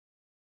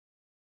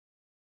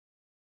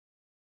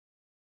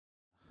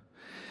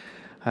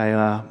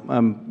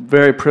I'm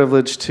very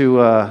privileged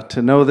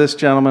to know this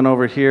gentleman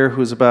over here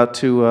who's about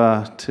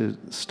to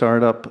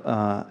start up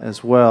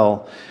as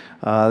well.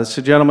 This is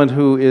a gentleman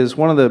who is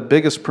one of the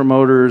biggest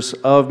promoters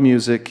of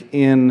music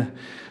in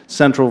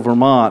Central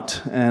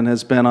Vermont and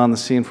has been on the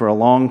scene for a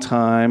long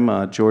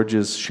time.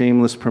 George's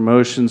Shameless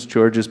Promotions,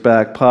 George's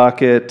Back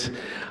Pocket,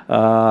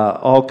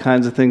 all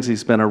kinds of things.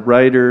 He's been a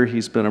writer,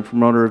 he's been a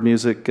promoter of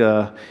music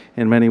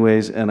in many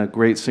ways, and a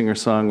great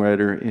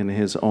singer-songwriter in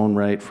his own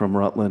right from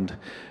Rutland,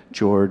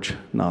 George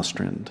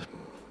Nostrand.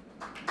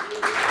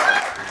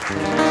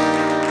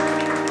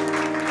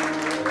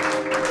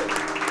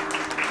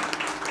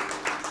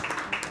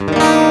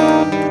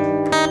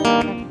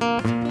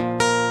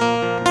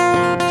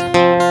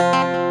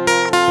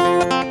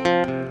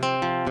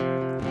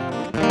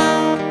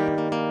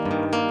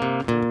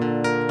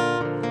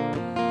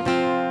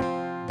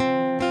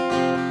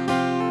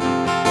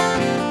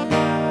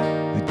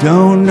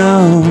 Don't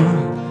know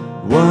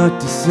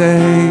what to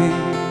say.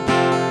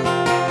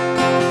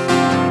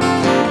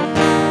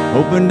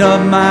 Opened up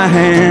my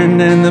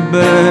hand and the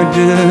bird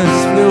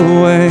just flew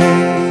away.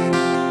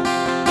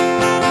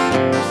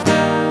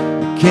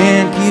 You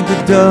can't keep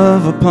a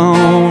dove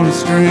upon a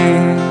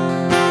string.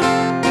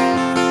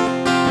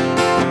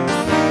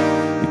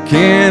 You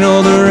can't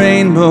hold the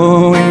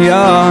rainbow in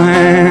your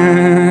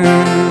hand.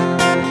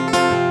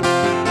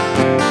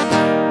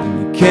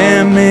 You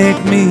can't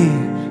make me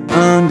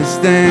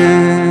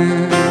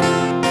understand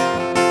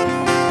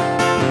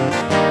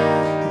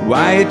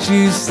why you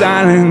choose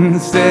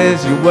silence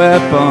as your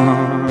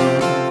weapon,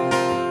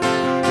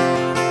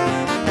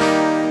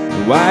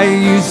 why you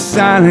use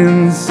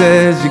silence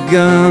as your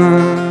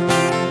gun,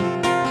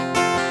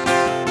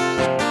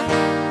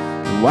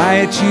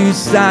 why you choose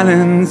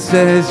silence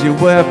as your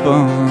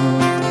weapon,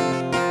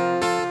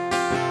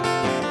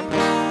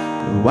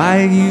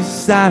 why you use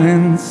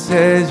silence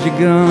as your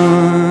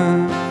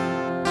gun.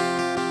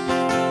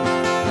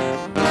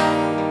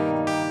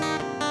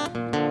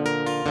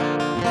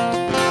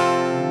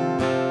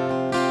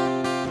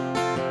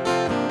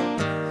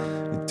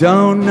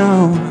 Don't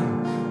know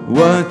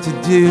what to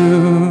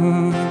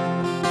do.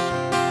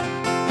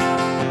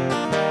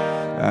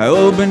 I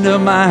opened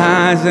up my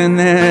eyes and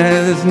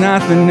there's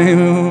nothing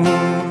new.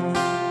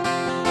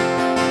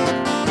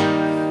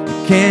 You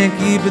can't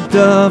keep a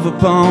dove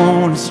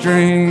upon a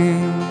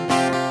string.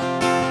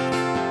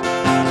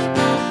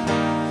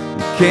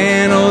 You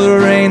can't hold a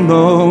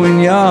rainbow in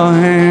your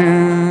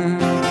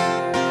hand.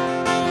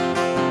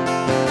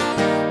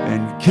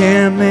 And you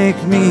can't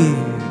make me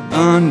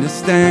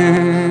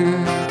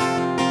understand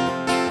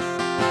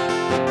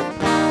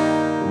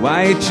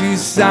why you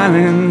choose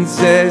silence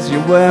as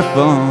your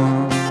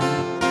weapon,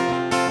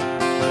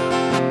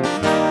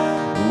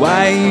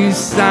 why you use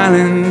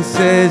silence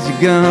as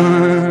your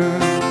gun,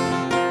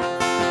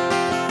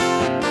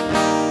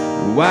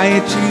 why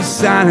you choose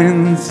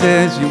silence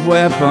as your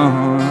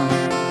weapon,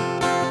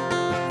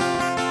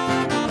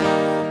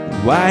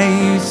 why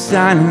you use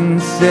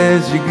silence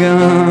as your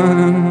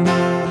gun.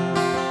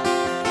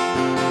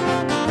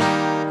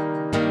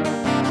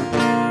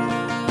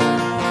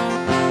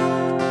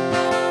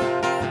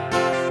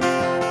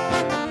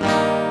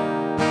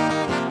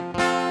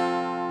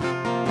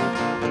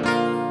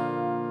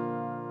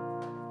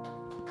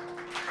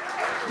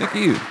 Thank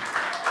you.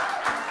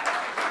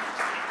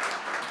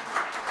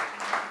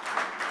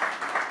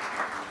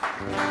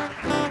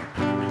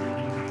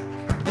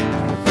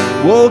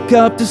 Woke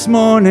up this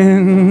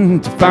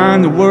morning to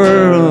find the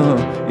world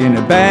in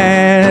a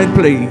bad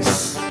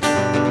place.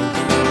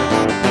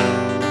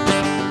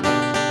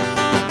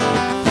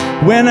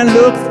 When I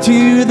looked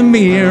to the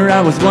mirror,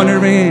 I was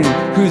wondering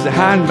who's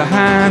hiding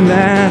behind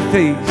that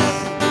face.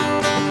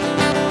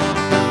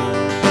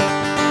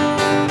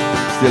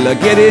 Still I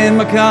get in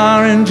my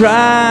car and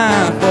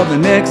drive for the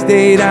next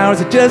 8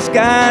 hours. I just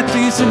got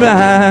to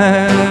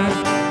survive.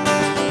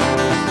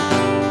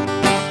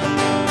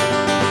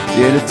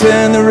 Yeah, to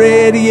turn the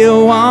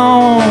radio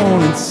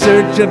on in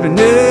search of a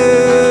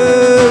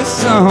new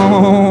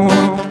song.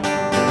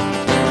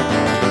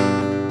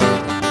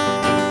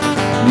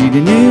 Need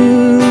a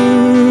new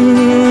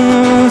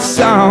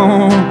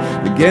song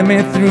to get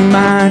me through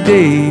my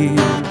day.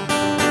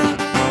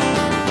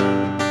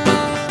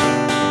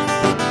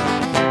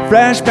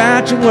 Fresh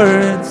batch of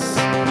words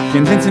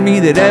convincing me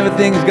that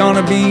everything is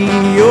gonna be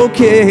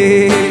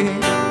okay.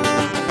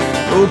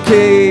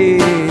 Okay.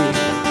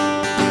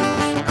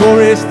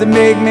 Chorus to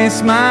make me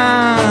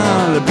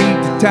smile, a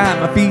beat to tap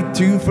my feet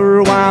to for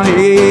a while.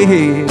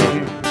 Hey,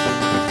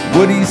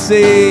 what do you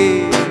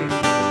say?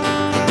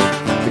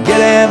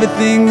 Forget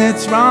everything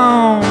that's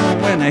wrong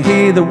when I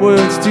hear the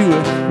words to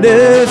a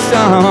new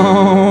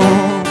song.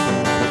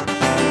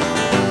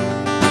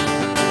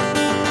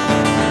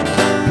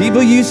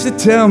 People used to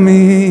tell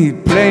me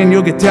playing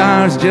your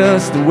guitar's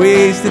just a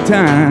waste of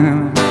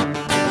time.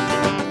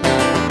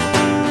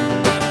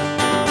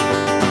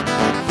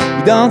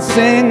 You don't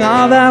sing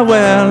all that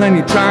well and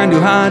you're trying too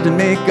hard to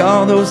make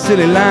all those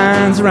silly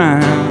lines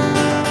rhyme.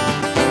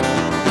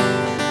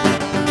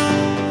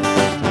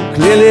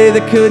 clearly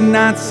they could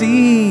not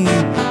see.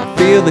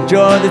 Feel the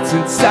joy that's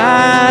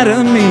inside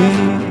of me.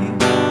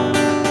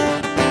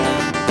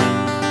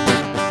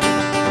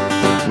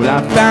 Well,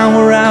 I found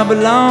where I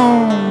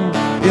belong,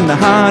 in the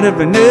heart of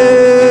a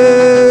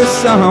new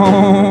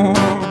song.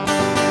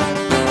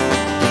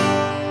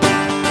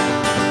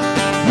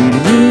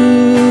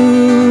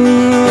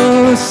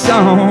 New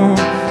song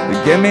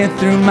to get me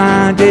through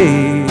my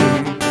day.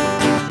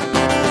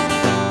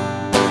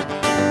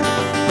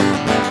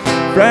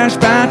 Fresh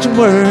batch of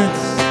words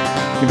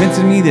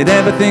convincing me that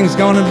everything's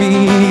gonna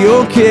be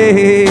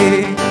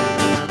okay.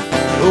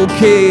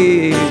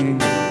 Okay.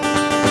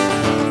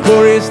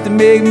 Chorus to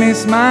make me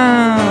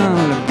smile, a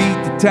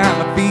beat to tap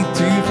my feet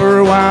to for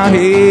a while.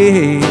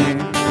 Hey,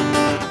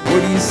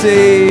 what do you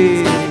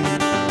say?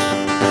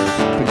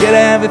 Forget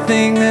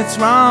everything that's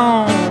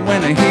wrong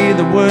when I hear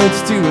the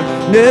words to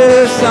a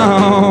new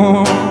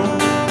song.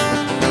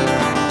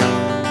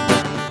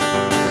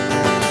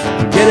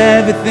 Forget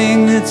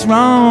everything that's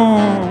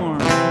wrong.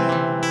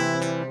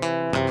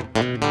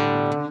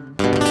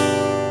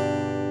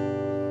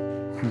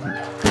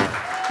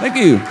 Thank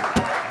you.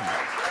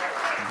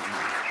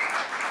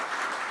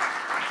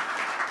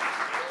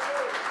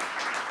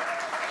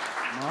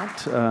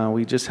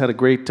 We just had a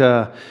great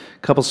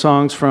couple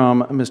songs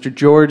from Mr.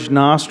 George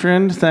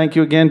Nostrand. Thank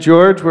you again,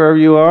 George, wherever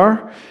you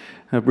are.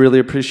 I've really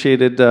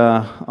appreciated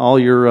all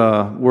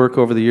your work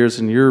over the years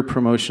in your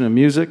promotion of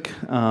music.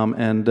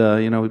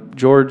 You know,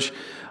 George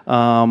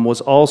was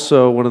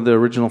also one of the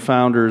original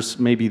founders,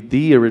 maybe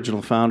the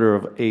original founder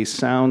of a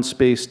sound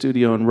space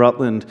studio in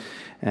Rutland,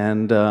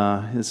 and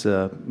has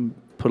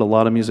put a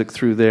lot of music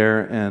through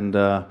there, and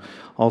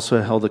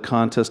also held a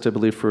contest, I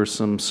believe, for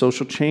some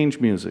social change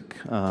music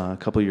a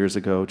couple years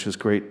ago, which is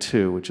great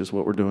too, which is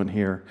what we're doing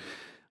here.